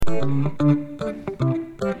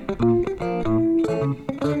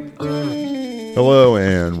Hello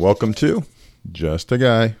and welcome to Just a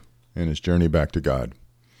Guy and His Journey Back to God.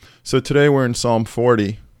 So today we're in Psalm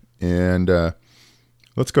 40 and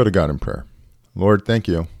let's go to God in prayer. Lord, thank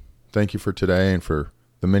you. Thank you for today and for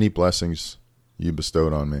the many blessings you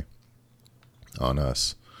bestowed on me, on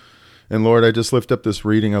us. And Lord, I just lift up this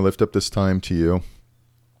reading. I lift up this time to you.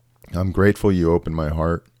 I'm grateful you opened my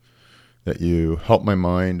heart, that you helped my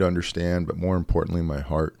mind understand, but more importantly, my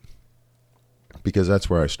heart, because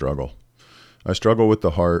that's where I struggle. I struggle with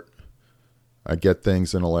the heart. I get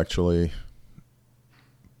things intellectually,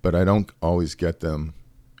 but I don't always get them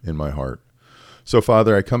in my heart. So,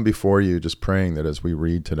 Father, I come before you just praying that as we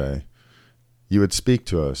read today, you would speak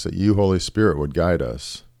to us, that you, Holy Spirit, would guide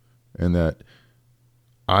us, and that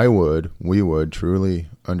we would truly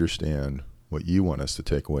understand what you want us to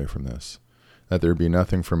take away from this, that there be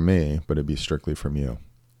nothing from me, but it be strictly from you.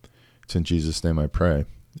 It's in Jesus' name I pray.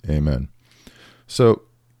 Amen. So,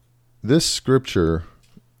 this scripture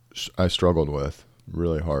I struggled with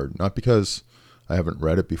really hard, not because I haven't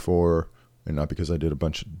read it before and not because I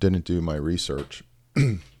didn't do my research.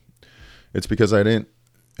 It's because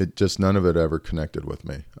none of it ever connected with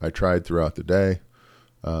me. I tried throughout the day.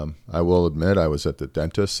 I will admit I was at the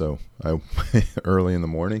dentist, so early in the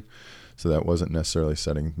morning, so that wasn't necessarily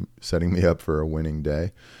setting me up for a winning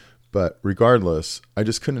day. But regardless, I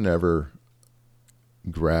just couldn't ever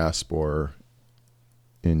grasp or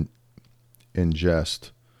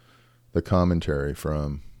ingest the commentary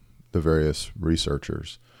from the various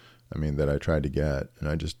researchers, that I tried to get. And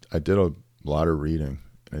I did a lot of reading,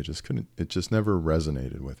 and it just never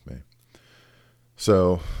resonated with me.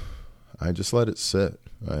 So I just let it sit.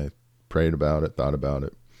 I prayed about it, thought about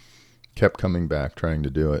it, kept coming back, trying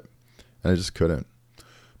to do it, and I just couldn't.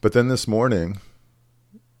 But then this morning,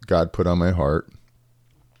 God put on my heart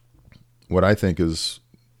what I think is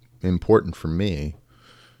important for me,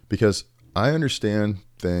 because I understand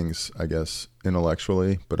things, I guess,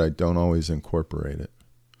 intellectually, but I don't always incorporate it.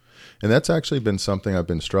 And that's actually been something I've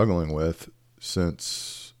been struggling with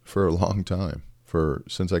for a long time,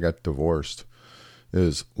 since I got divorced,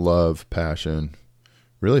 is love, passion,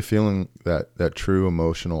 really feeling that true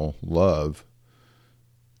emotional love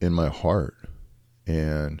in my heart.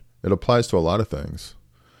 And it applies to a lot of things.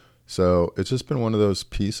 So it's just been one of those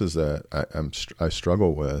pieces that I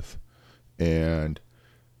struggle with. And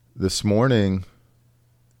this morning,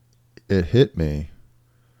 it hit me,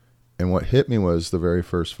 and what hit me was the very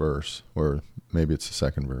first verse, or maybe it's the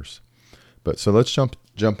second verse. But so let's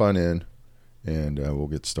jump on in, and we'll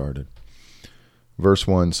get started. Verse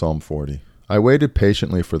 1, Psalm 40. I waited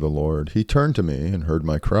patiently for the Lord. He turned to me and heard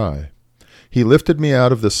my cry. He lifted me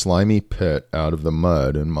out of the slimy pit, out of the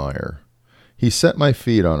mud and mire. He set my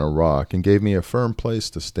feet on a rock and gave me a firm place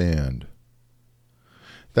to stand.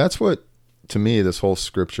 That's what, to me, this whole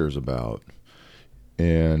scripture is about.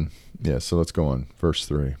 And so let's go on. Verse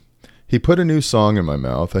 3. He put a new song in my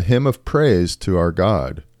mouth, a hymn of praise to our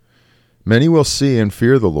God. Many will see and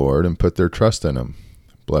fear the Lord and put their trust in him.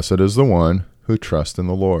 Blessed is the one who trusts in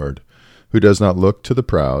the Lord, who does not look to the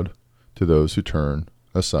proud, to those who turn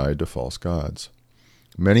aside to false gods.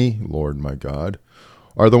 Many, Lord my God,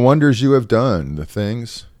 are the wonders you have done, the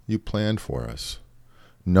things you planned for us.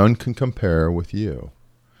 None can compare with you.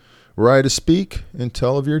 Were I to speak and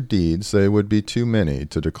tell of your deeds, they would be too many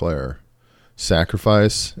to declare.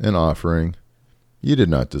 Sacrifice and offering you did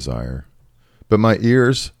not desire, but my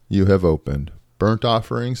ears you have opened. Burnt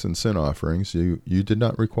offerings and sin offerings you did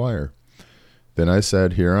not require. Then I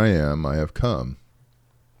said, Here I am, I have come.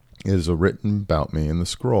 It is written about me in the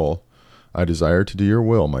scroll. I desire to do your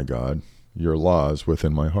will, my God, your laws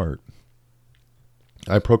within my heart.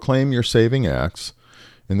 I proclaim your saving acts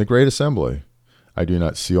in the great assembly. I do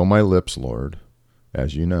not seal my lips, Lord,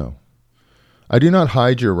 as you know. I do not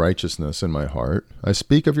hide your righteousness in my heart. I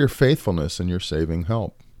speak of your faithfulness and your saving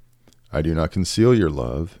help. I do not conceal your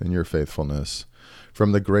love and your faithfulness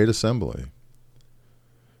from the great assembly.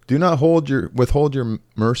 Do not withhold your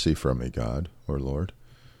mercy from me, God, or Lord.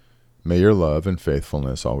 May your love and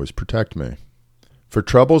faithfulness always protect me. For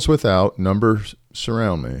troubles without number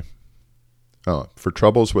surround me.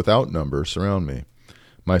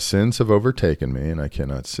 My sins have overtaken me, and I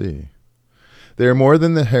cannot see. They are more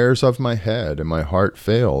than the hairs of my head, and my heart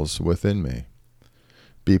fails within me.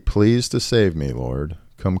 Be pleased to save me, Lord.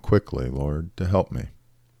 Come quickly, Lord, to help me.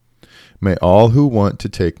 May all who want to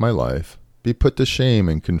take my life be put to shame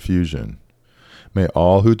and confusion. May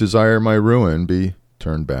all who desire my ruin be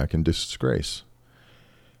turned back in disgrace.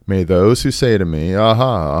 May those who say to me,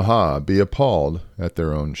 Aha, aha, be appalled at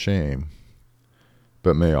their own shame.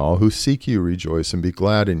 But may all who seek you rejoice and be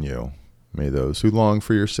glad in you. May those who long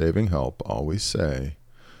for your saving help always say,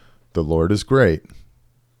 the Lord is great.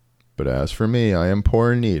 But as for me, I am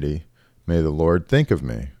poor and needy. May the Lord think of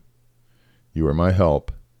me. You are my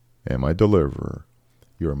help and my deliverer.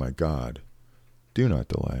 You are my God. Do not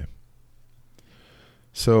delay.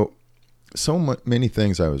 So many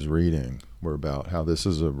things I was reading were about how this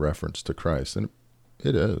is a reference to Christ. And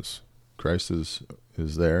it is. Christ is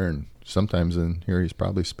there, and sometimes in here he's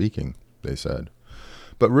probably speaking, they said.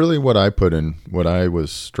 But really what I put in, what I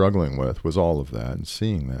was struggling with was all of that and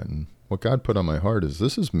seeing that. And what God put on my heart is,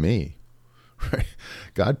 this is me. Right?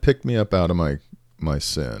 God picked me up out of my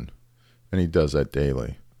sin, and he does that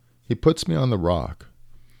daily. He puts me on the rock.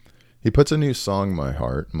 He puts a new song in my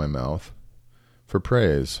heart, in my mouth, for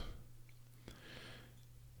praise.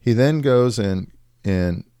 He then goes and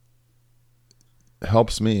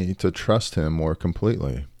helps me to trust him more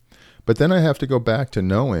completely. But then I have to go back to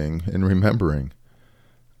knowing and remembering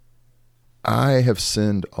I have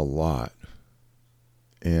sinned a lot,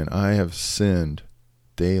 and I have sinned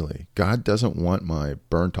daily. God doesn't want my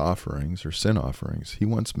burnt offerings or sin offerings. He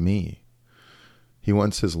wants me. He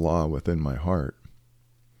wants his law within my heart.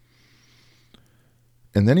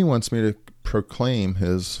 And then he wants me to proclaim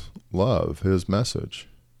his love, his message.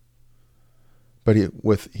 But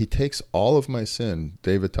he takes all of my sin,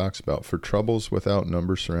 David talks about, for troubles without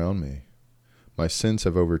number surround me. My sins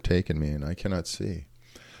have overtaken me, and I cannot see.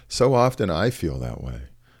 So often I feel that way.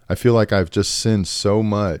 I feel like I've just sinned so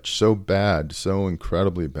much, so bad, so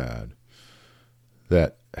incredibly bad,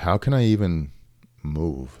 that how can I even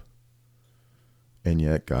move? And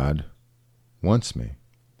yet God wants me.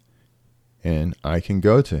 And I can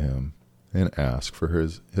go to him and ask for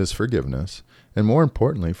his forgiveness, and more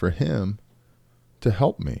importantly, for him to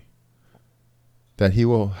help me, that he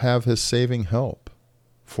will have his saving help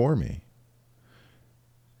for me.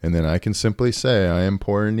 And then I can simply say, I am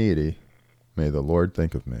poor and needy. May the Lord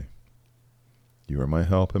think of me. You are my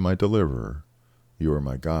help and my deliverer. You are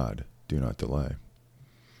my God. Do not delay.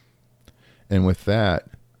 And with that,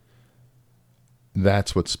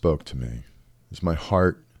 that's what spoke to me. Is my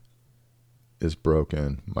heart is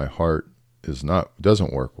broken. My heart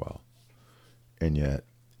doesn't work well. And yet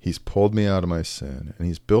he's pulled me out of my sin, and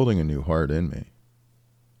he's building a new heart in me.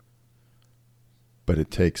 But it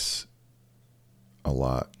takes a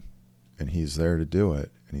lot, and he's there to do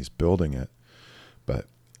it, and he's building it. But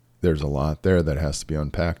there's a lot there that has to be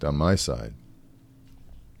unpacked on my side.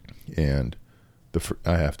 And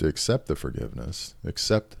I have to accept the forgiveness,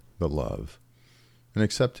 accept the love, and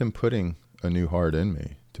accept him putting a new heart in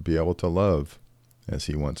me to be able to love as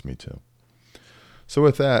he wants me to. So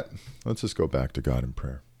with that, let's just go back to God in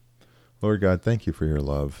prayer. Lord God, thank you for your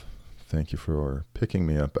love. Thank you for picking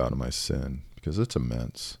me up out of my sin, because it's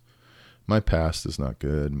immense. My past is not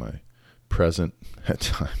good. My present at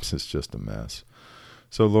times is just a mess.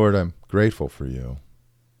 So Lord, I'm grateful for you.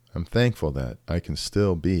 I'm thankful that I can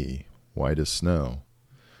still be white as snow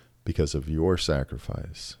because of your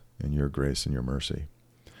sacrifice and your grace and your mercy.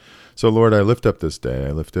 So Lord, I lift up this day.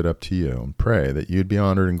 I lift it up to you and pray that you'd be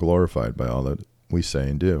honored and glorified by all that we say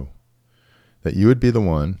and do. That you would be the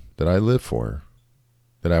one that I live for.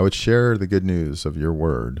 That I would share the good news of your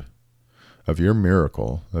word, of your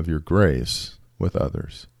miracle, of your grace with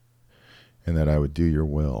others. And that I would do your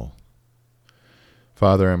will.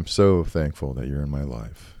 Father, I'm so thankful that you're in my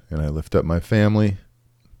life. And I lift up my family,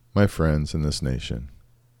 my friends, and this nation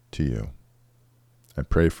to you. I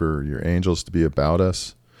pray for your angels to be about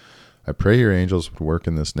us. I pray your angels would work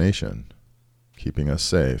in this nation, keeping us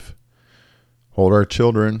safe. Hold our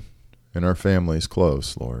children and our families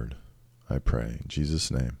close, Lord. I pray in Jesus'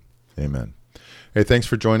 name. Amen. Hey, thanks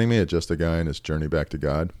for joining me at Just a Guy and His Journey Back to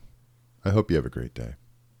God. I hope you have a great day.